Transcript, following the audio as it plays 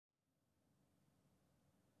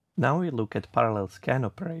Now we look at parallel scan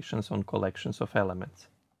operations on collections of elements.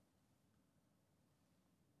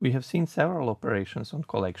 We have seen several operations on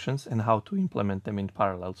collections and how to implement them in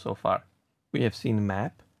parallel so far. We have seen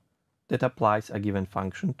map, that applies a given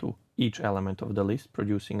function to each element of the list,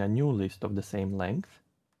 producing a new list of the same length.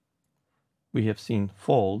 We have seen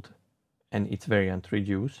fold and its variant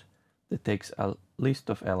reduce, that takes a list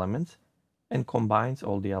of elements and combines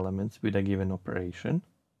all the elements with a given operation.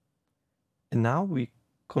 And now we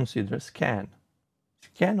consider scan.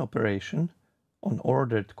 Scan operation on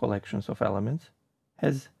ordered collections of elements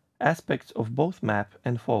has aspects of both map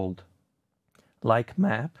and fold. Like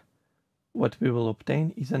map, what we will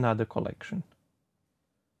obtain is another collection.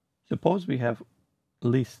 Suppose we have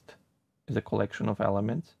list as a collection of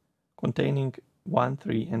elements containing 1,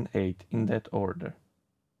 3, and 8 in that order.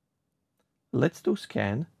 Let's do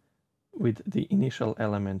scan with the initial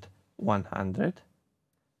element 100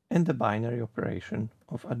 and the binary operation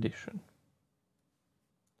of addition.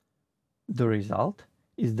 The result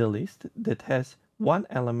is the list that has one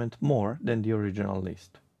element more than the original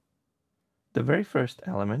list. The very first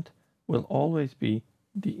element will always be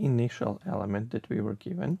the initial element that we were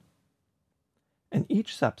given, and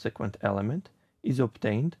each subsequent element is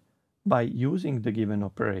obtained by using the given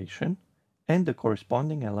operation and the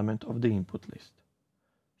corresponding element of the input list.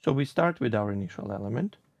 So we start with our initial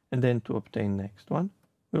element, and then to obtain next one,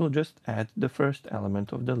 we'll just add the first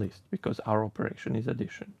element of the list because our operation is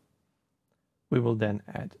addition. We will then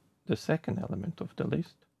add the second element of the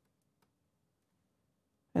list,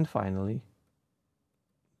 and finally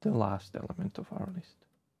the last element of our list.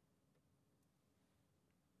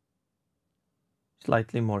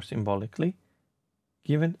 Slightly more symbolically,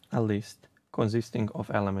 given a list consisting of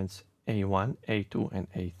elements A1, A2, and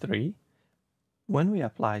A3, when we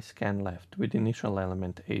apply scan left with initial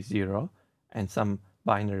element A0 and some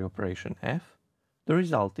binary operation F, the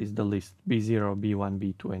result is the list B0, B1,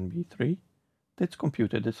 B2, and B3 that's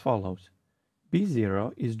computed as follows.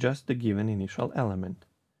 B0 is just the given initial element,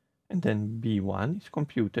 and then B1 is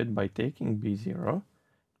computed by taking B0,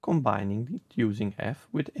 combining it using F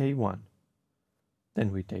with A1.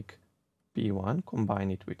 Then we take B1,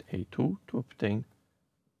 combine it with A2 to obtain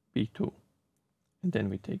B2. And then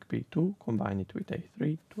we take B2, combine it with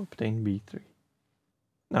A3 to obtain B3.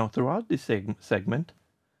 Now throughout this segment,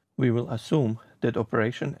 we will assume that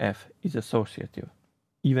operation F is associative.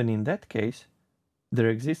 Even in that case, there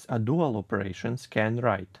exists a dual operation scan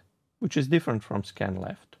right, which is different from scan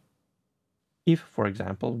left. If, for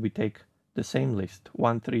example, we take the same list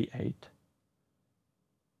 1, 3, 8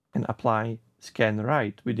 and apply scan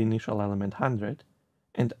right with initial element 100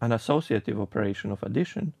 and an associative operation of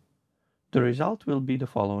addition, the result will be the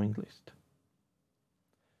following list.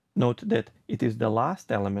 Note that it is the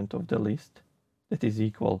last element of the list that is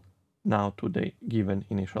equal now to the given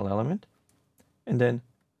initial element, and then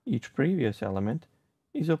each previous element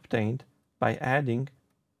is obtained by adding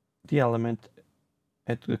the element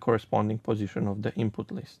at the corresponding position of the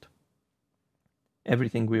input list.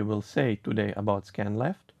 Everything we will say today about scan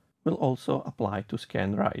left will also apply to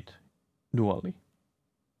scan right, dually.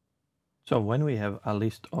 So when we have a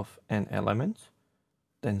list of n elements,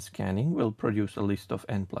 then scanning will produce a list of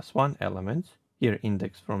n plus 1 elements, here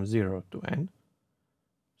indexed from 0 to n,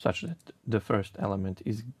 such that the first element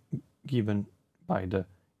is given by the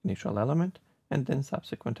initial element, and then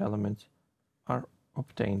subsequent elements are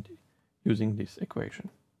obtained using this equation.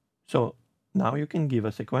 So now you can give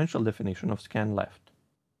a sequential definition of scan left.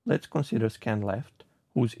 Let's consider scan left,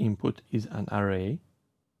 whose input is an array,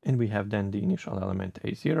 and we have then the initial element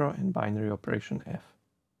A0 and binary operation F.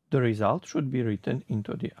 The result should be written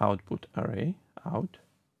into the output array, out,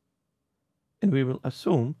 and we will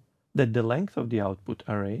assume that the length of the output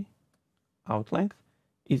array, out length,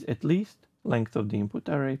 is at least length of the input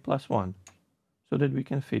array plus 1, so that we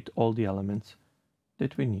can fit all the elements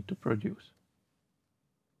that we need to produce.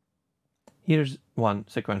 Here's one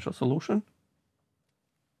sequential solution.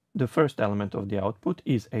 The first element of the output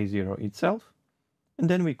is A0 itself, and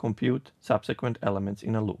then we compute subsequent elements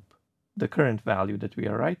in a loop. The current value that we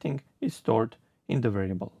are writing is stored in the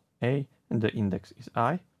variable A, and the index is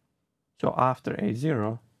I. So after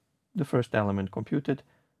A0, the first element computed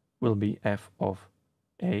will be F of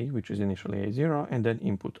A, which is initially A0, and then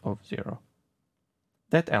input of 0.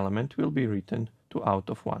 That element will be written to out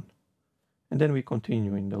of 1. And then we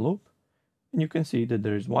continue in the loop, and you can see that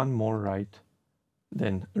there is one more write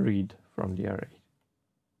than read from the array.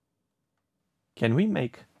 Can we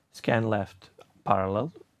make scan left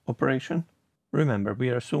parallel operation? Remember, we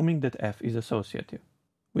are assuming that F is associative.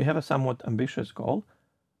 We have a somewhat ambitious goal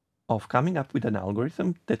of coming up with an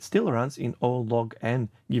algorithm that still runs in O log n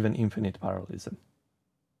given infinite parallelism.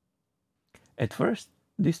 At first,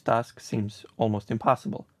 this task seems almost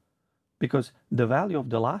impossible, because the value of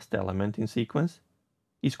the last element in sequence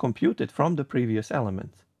is computed from the previous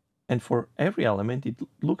element. And for every element, it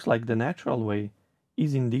looks like the natural way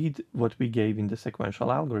is indeed what we gave in the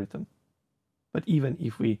sequential algorithm. But even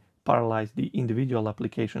if we parallelize the individual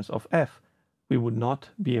applications of f, we would not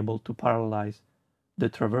be able to parallelize the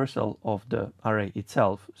traversal of the array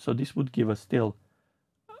itself. So this would give us still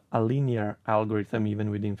a linear algorithm even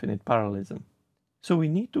with infinite parallelism. So we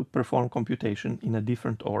need to perform computation in a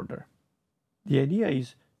different order. The idea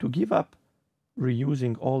is to give up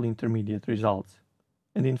reusing all intermediate results.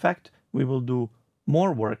 And in fact, we will do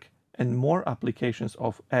more work and more applications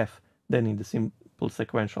of f than in the simple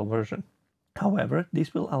sequential version. However,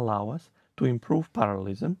 this will allow us to improve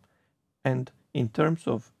parallelism and in terms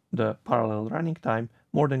of the parallel running time,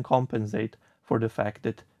 more than compensate for the fact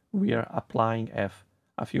that we are applying f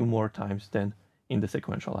a few more times than in the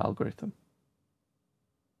sequential algorithm.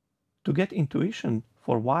 To get intuition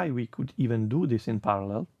for why we could even do this in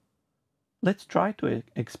parallel, let's try to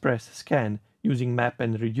express scan using map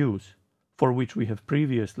and reduce, for which we have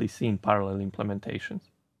previously seen parallel implementations.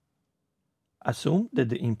 Assume that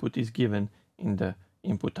the input is given in the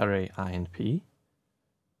input array I and P,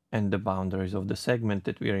 and the boundaries of the segment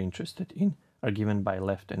that we are interested in are given by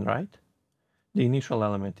left and right. The initial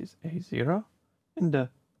element is A0, and the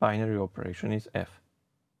binary operation is f.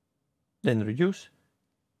 Then reduce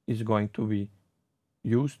is going to be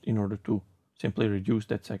used in order to simply reduce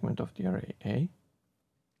that segment of the array A.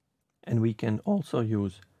 And we can also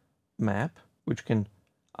use map, which can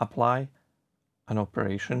apply an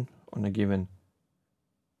operation on a given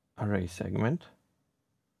array segment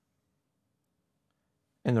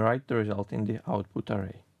and write the result in the output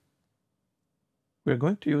array. We're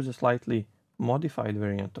going to use a slightly modified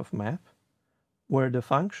variant of map, where the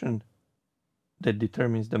function that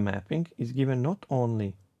determines the mapping is given not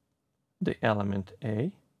only the element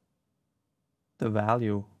A, the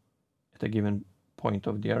value at a given point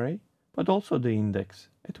of the array, but also the index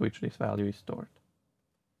at which this value is stored.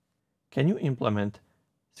 Can you implement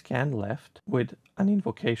scan left with an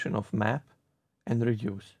invocation of map and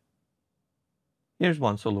reduce? Here's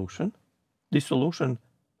one solution. This solution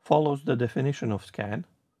follows the definition of scan.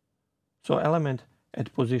 So element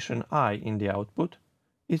at position I in the output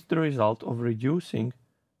is the result of reducing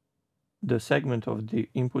the segment of the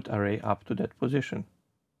input array up to that position.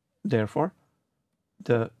 Therefore,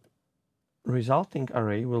 the resulting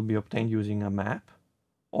array will be obtained using a map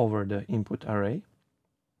over the input array,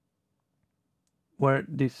 where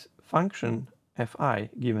this function fi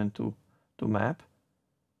given to map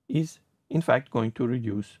is in fact going to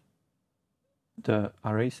reduce the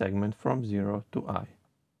array segment from 0 to I.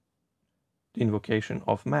 The invocation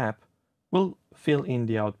of map will fill in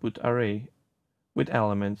the output array with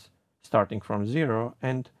elements starting from 0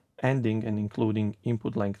 and ending and including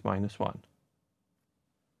input length -1.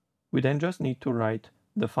 We then just need to write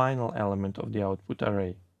the final element of the output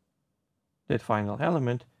array. That final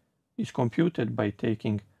element is computed by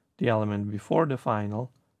taking the element before the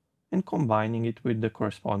final and combining it with the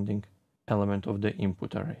corresponding element of the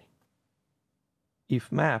input array.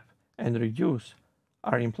 If map and reduce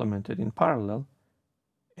are implemented in parallel,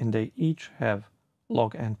 and they each have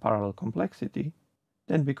log n parallel complexity,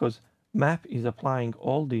 then because map is applying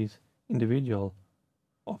all these individual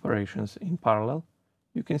operations in parallel,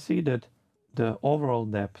 you can see that the overall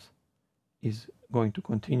depth is going to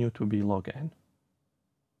continue to be log n.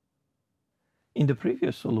 In the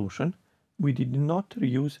previous solution, we did not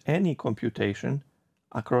reuse any computation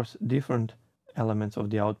across different elements of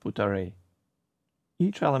the output array.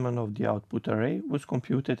 Each element of the output array was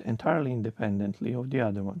computed entirely independently of the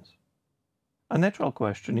other ones. A natural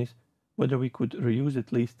question is whether we could reuse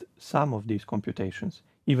at least some of these computations,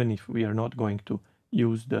 even if we are not going to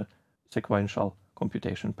use the sequential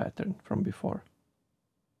computation pattern from before.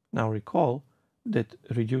 Now recall that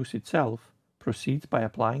reduce itself proceeds by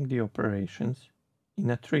applying the operations in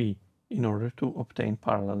a tree in order to obtain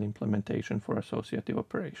parallel implementation for associative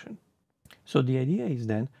operation. So the idea is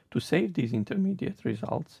then to save these intermediate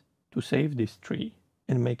results, to save this tree,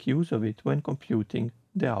 and make use of it when computing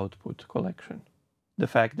the output collection. The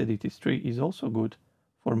fact that it is tree is also good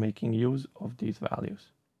for making use of these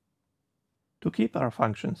values. To keep our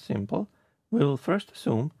function simple, we will first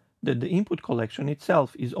assume that the input collection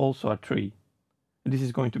itself is also a tree. This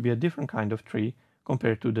is going to be a different kind of tree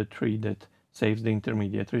compared to the tree that saves the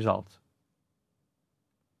intermediate results.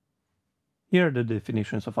 Here are the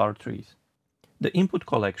definitions of our trees. The input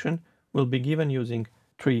collection will be given using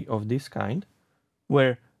tree of this kind,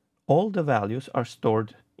 where all the values are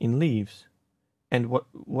stored in leaves, And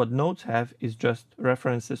what nodes have is just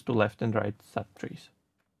references to left and right subtrees.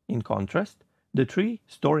 In contrast, the tree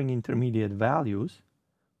storing intermediate values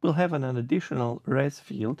will have an additional res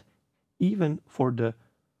field even for the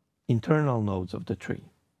internal nodes of the tree.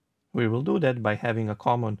 We will do that by having a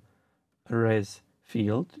common res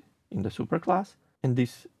field in the superclass, and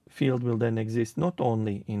this field will then exist not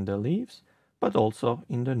only in the leaves, but also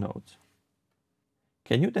in the nodes.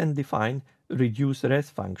 Can you then define reduce res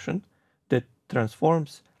function that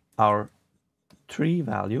transforms our tree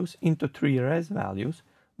values into tree res values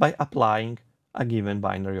by applying a given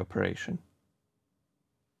binary operation?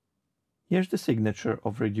 Here's the signature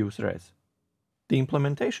of reduce res. The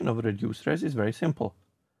implementation of reduce res is very simple.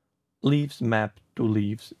 Leaves map to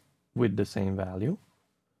leaves with the same value,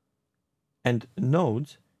 and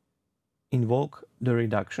nodes invoke the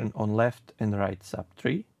reduction on left and right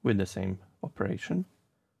subtree with the same operation,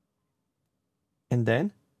 and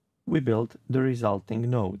then we build the resulting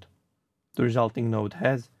node. The resulting node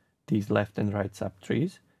has these left and right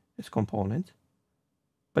subtrees as components,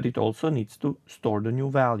 but it also needs to store the new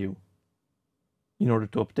value. In order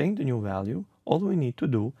to obtain the new value, all we need to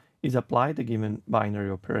do is apply the given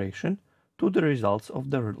binary operation to the results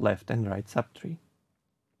of the left and right subtree.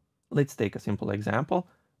 Let's take a simple example.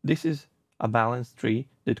 This is a balanced tree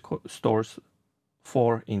that stores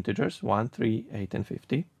 4 integers, 1, 3, 8, and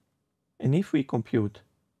 50. And if we compute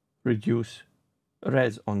reduce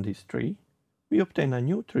res on this tree, we obtain a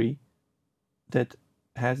new tree that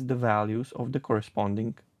has the values of the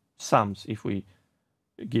corresponding sums if we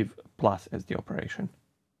give plus as the operation.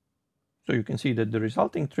 So you can see that the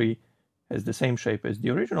resulting tree has the same shape as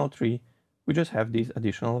the original tree, we just have these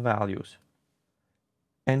additional values.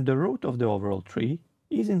 And the root of the overall tree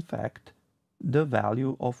is in fact the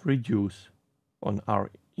value of reduce on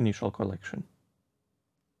our initial collection.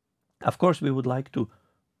 Of course, we would like to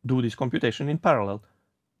do this computation in parallel,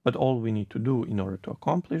 but all we need to do in order to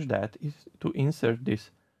accomplish that is to insert this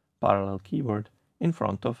parallel keyword in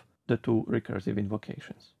front of the two recursive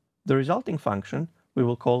invocations. The resulting function we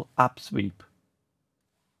will call upsweep.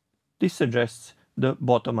 This suggests the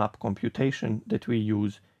bottom-up computation that we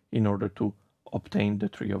use in order to obtain the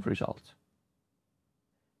tree of results.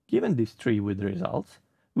 Given this tree with results,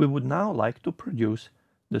 we would now like to produce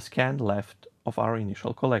the scanned left of our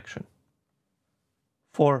initial collection.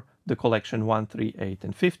 For the collection 1, 3, 8,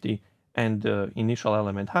 and 50, and the initial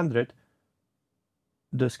element 100,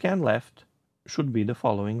 the scan left should be the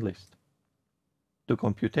following list. The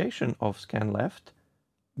computation of scan left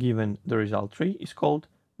given the result tree is called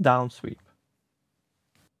downsweep.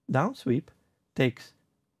 Downsweep takes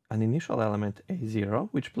an initial element A0,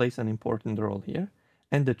 which plays an important role here,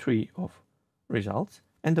 and the tree of results,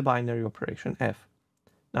 and the binary operation F.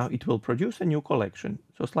 Now it will produce a new collection,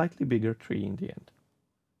 so slightly bigger tree in the end.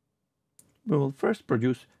 We will first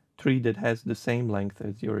produce a tree that has the same length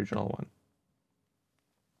as the original one.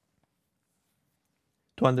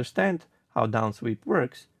 To understand how downsweep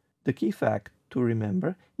works, the key fact to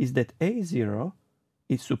remember is that A0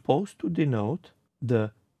 is supposed to denote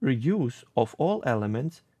the reduce of all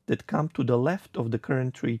elements that come to the left of the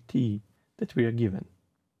current tree T that we are given.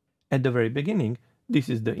 At the very beginning, this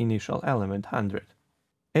is the initial element 100.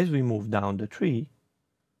 As we move down the tree,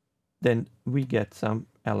 then we get some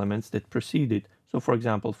elements that precede it. So for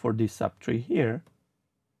example, for this subtree here,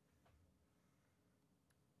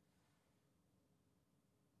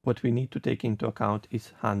 what we need to take into account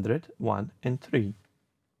is 100, 1, and 3.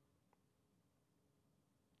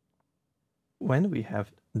 When we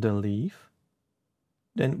have the leaf,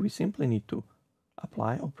 then we simply need to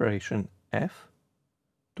apply operation F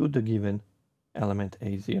to the given element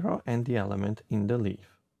A0 and the element in the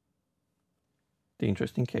leaf. The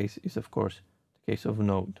interesting case is, of course, the case of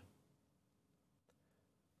node.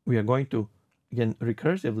 We are going to, again,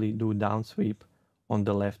 recursively do downsweep on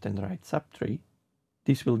the left and right subtree.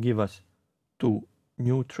 This will give us two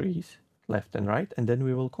new trees, left and right, and then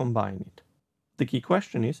we will combine it. The key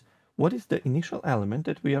question is, what is the initial element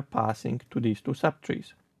that we are passing to these two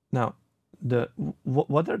subtrees? Now,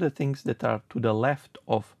 what are the things that are to the left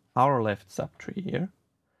of our left subtree here?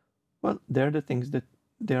 Well, they're the things that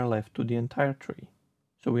they are left to the entire tree.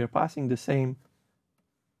 So we are passing the same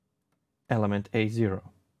element A0.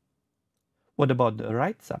 What about the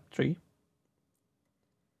right subtree?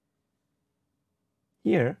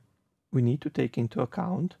 Here, we need to take into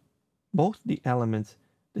account both the elements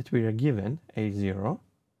that we are given, A0,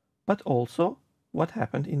 but also what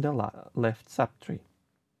happened in the left subtree.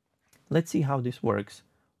 Let's see how this works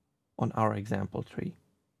on our example tree.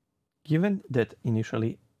 Given that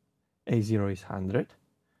initially A0 is 100,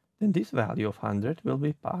 then this value of 100 will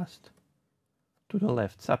be passed to the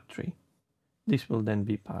left subtree. This will then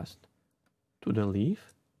be passed to the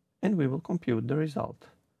leaf, and we will compute the result,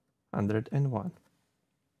 101.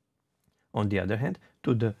 On the other hand,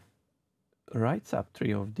 to the right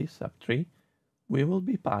subtree of this subtree, we will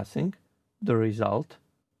be passing the result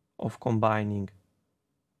of combining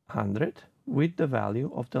 100 with the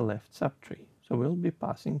value of the left subtree. So we'll be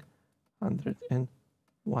passing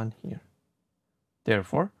 101 here.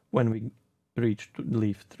 Therefore, when we reach to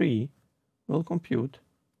leaf 3, we'll compute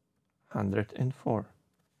 104.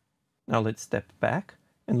 Now let's step back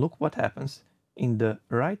and look what happens in the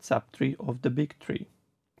right subtree of the big tree.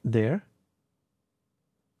 There,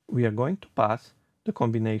 we are going to pass the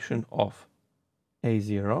combination of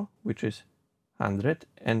A0, which is 100,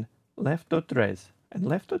 and left.res. And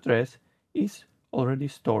left.res is already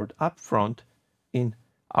stored up front in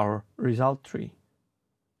our result tree.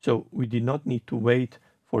 So we did not need to wait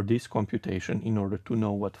for this computation in order to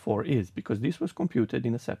know what 4 is, because this was computed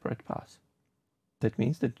in a separate pass. That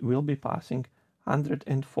means that we'll be passing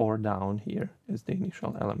 104 down here as the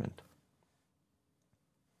initial element.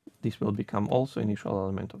 This will become also initial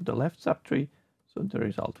element of the left subtree, so the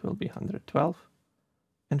result will be 112.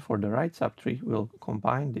 And for the right subtree, we'll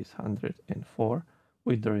combine this 104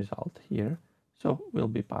 with the result here. So we'll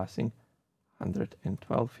be passing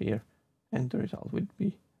 112 here, and the result would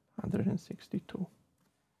be 162.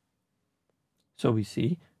 So we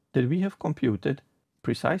see that we have computed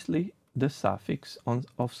precisely the suffix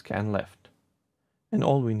of scanLeft. And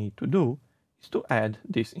all we need to do is to add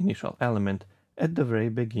this initial element at the very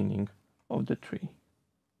beginning of the tree.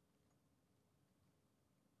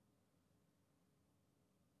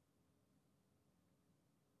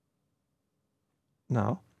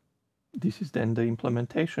 Now, this is then the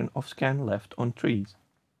implementation of scanLeft on trees.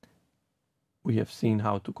 We have seen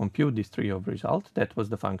how to compute this tree of results. That was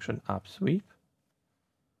the function upsweep.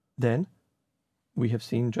 Then we have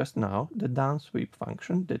seen just now the downsweep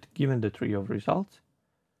function that, given the tree of results,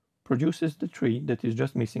 produces the tree that is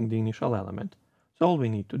just missing the initial element. So all we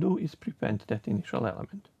need to do is prepend that initial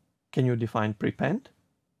element. Can you define prepend?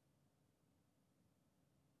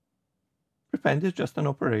 Prepend is just an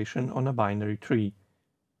operation on a binary tree.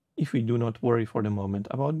 If we do not worry for the moment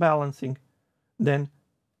about balancing, then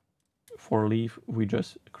for leaf we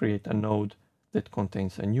just create a node that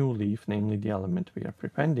contains a new leaf, namely the element we are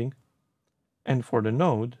prepending. And for the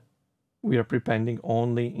node, we are prepending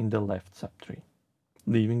only in the left subtree,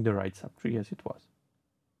 leaving the right subtree as it was.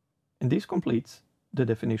 And this completes the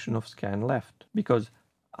definition of scanLeft, because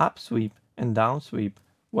upsweep and downsweep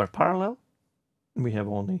were parallel. We have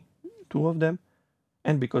only two of them.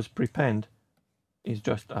 And because prepend is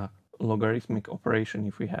just a logarithmic operation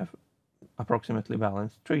if we have approximately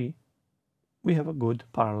balanced tree, we have a good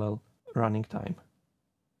parallel running time.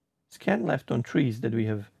 Scanleft on trees that we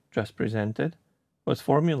have just presented was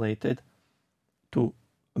formulated to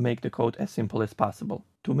make the code as simple as possible.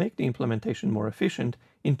 To make the implementation more efficient,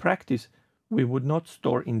 in practice, we would not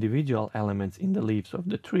store individual elements in the leaves of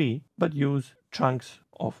the tree, but use chunks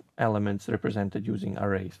of elements represented using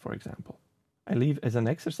arrays, for example. I leave as an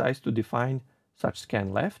exercise to define such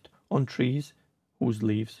scanLeft on trees whose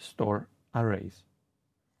leaves store arrays.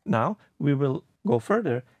 Now we will go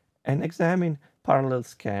further and examine parallel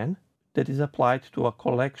scan that is applied to a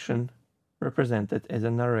collection represented as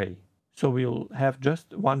an array. So we'll have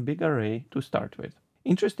just one big array to start with.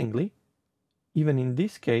 Interestingly, even in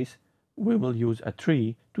this case, we will use a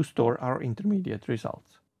tree to store our intermediate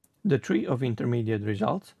results. The tree of intermediate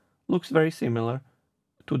results looks very similar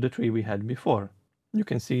to the tree we had before. You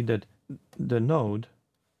can see that the node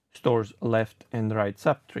stores left and right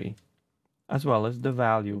subtree, as well as the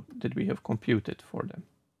value that we have computed for them.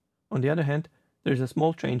 On the other hand, there's a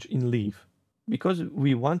small change in leaf. Because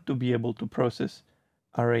we want to be able to process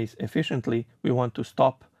arrays efficiently, we want to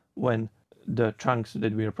stop when the chunks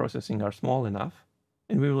that we are processing are small enough,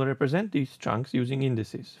 and we will represent these chunks using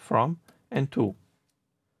indices from and to.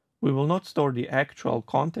 We will not store the actual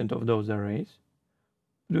content of those arrays.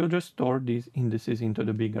 We will just store these indices into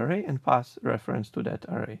the big array and pass reference to that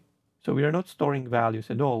array. So we are not storing values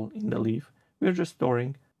at all in the leaf. We are just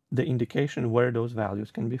storing the indication where those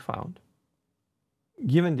values can be found.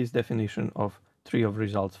 Given this definition of tree of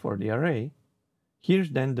results for the array, here's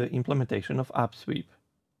then the implementation of upsweep.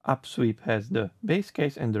 Upsweep has the base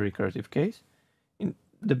case and the recursive case.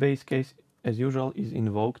 The base case, as usual, is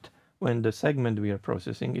invoked when the segment we are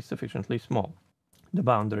processing is sufficiently small. The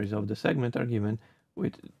boundaries of the segment are given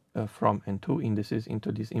with from and to indices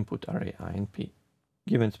into this input array I and P.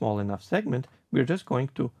 Given small enough segment, we're just going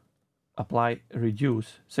to apply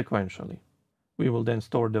reduce sequentially. We will then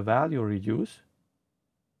store the value reduce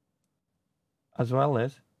as well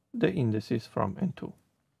as the indices from and to.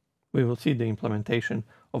 we will see the implementation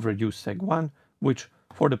of reduce seg1, which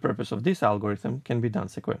for the purpose of this algorithm can be done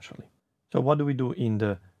sequentially. So what do we do in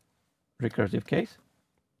the recursive case?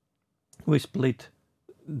 We split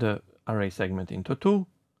the array segment into two,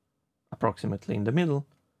 approximately in the middle.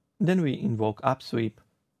 Then we invoke upsweep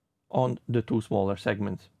on the two smaller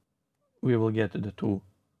segments. We will get the two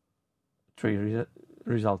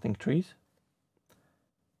resulting trees.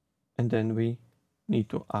 And then we need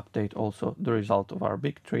to update also the result of our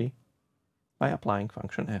big tree by applying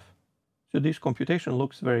function f. So this computation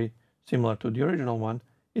looks very similar to the original one.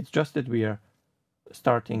 It's just that we are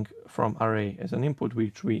starting from array as an input,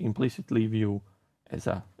 which we implicitly view as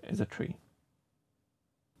a tree.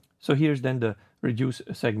 So here's then the reduce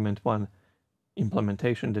segment 1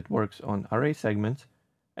 implementation that works on array segments.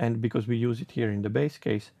 And because we use it here in the base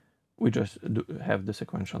case, we just have the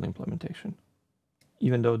sequential implementation.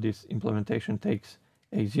 Even though this implementation takes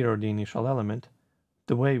a0, the initial element,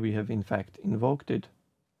 the way we have in fact invoked it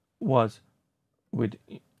was with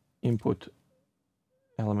input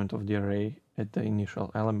element of the array at the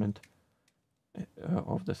initial element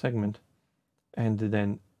of the segment, and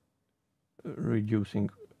then reducing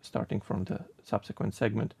starting from the subsequent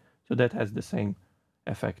segment. So that has the same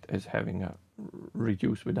effect as having a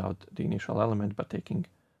reduce without the initial element, but taking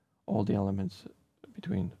all the elements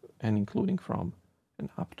between and including from and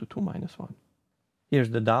up to 2 minus 1. Here's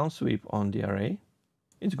the down sweep on the array.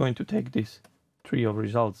 It's going to take this tree of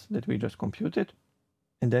results that we just computed,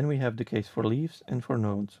 and then we have the case for leaves and for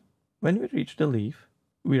nodes. When we reach the leaf,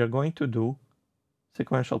 we are going to do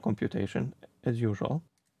sequential computation as usual.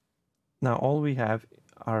 Now all we have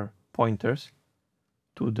are pointers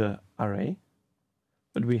to the array,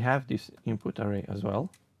 but we have this input array as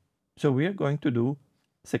well. So we are going to do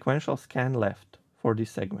sequential scan left for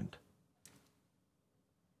this segment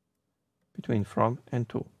between from and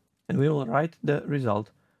to. And we will write the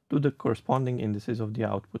result to the corresponding indices of the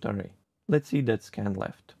output array. Let's see that scan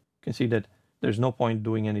left. You can see that there's no point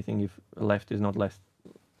doing anything if left is not less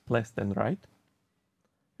than right.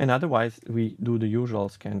 And otherwise, we do the usual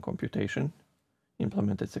scan computation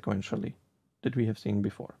implemented sequentially that we have seen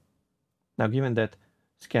before. Now, given that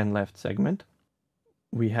scan left segment,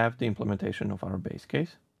 we have the implementation of our base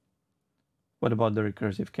case. What about the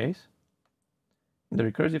recursive case? In the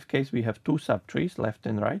recursive case, we have two subtrees, left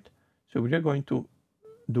and right. So we are going to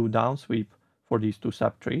do down sweep for these two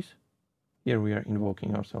subtrees. Here we are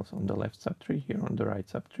invoking ourselves on the left subtree, here on the right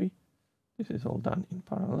subtree. This is all done in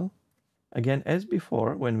parallel. Again, as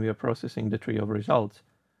before, when we are processing the tree of results,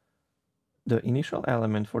 the initial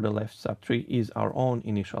element for the left subtree is our own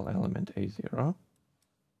initial element A0,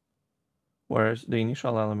 whereas the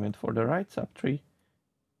initial element for the right subtree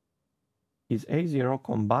is A0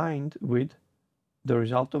 combined with the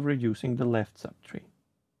result of reducing the left subtree.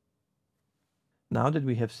 Now that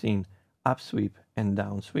we have seen upsweep and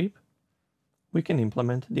downsweep, we can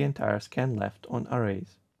implement the entire scan left on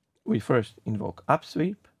arrays. We first invoke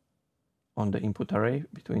upsweep on the input array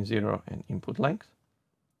between 0 and input length.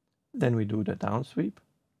 Then we do the downsweep.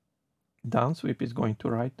 Downsweep is going to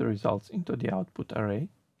write the results into the output array.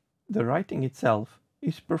 The writing itself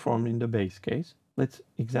is performed in the base case. Let's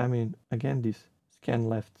examine again this scan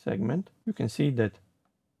left segment. You can see that,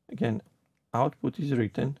 again, output is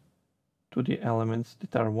written to the elements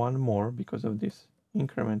that are one more because of this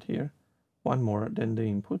increment here, one more than the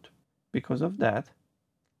input. Because of that,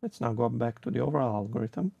 let's now go back to the overall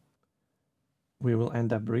algorithm. We will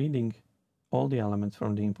end up reading all the elements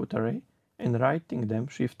from the input array and writing them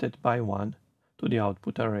shifted by 1 to the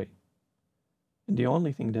output array. And the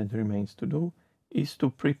only thing that remains to do is to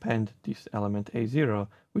prepend this element A0,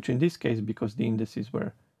 which in this case, because the indices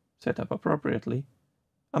were set up appropriately,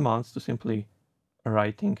 amounts to simply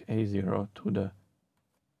writing A0 to the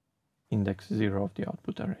index 0 of the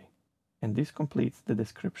output array. And this completes the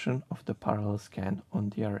description of the parallel scan on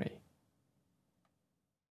the array.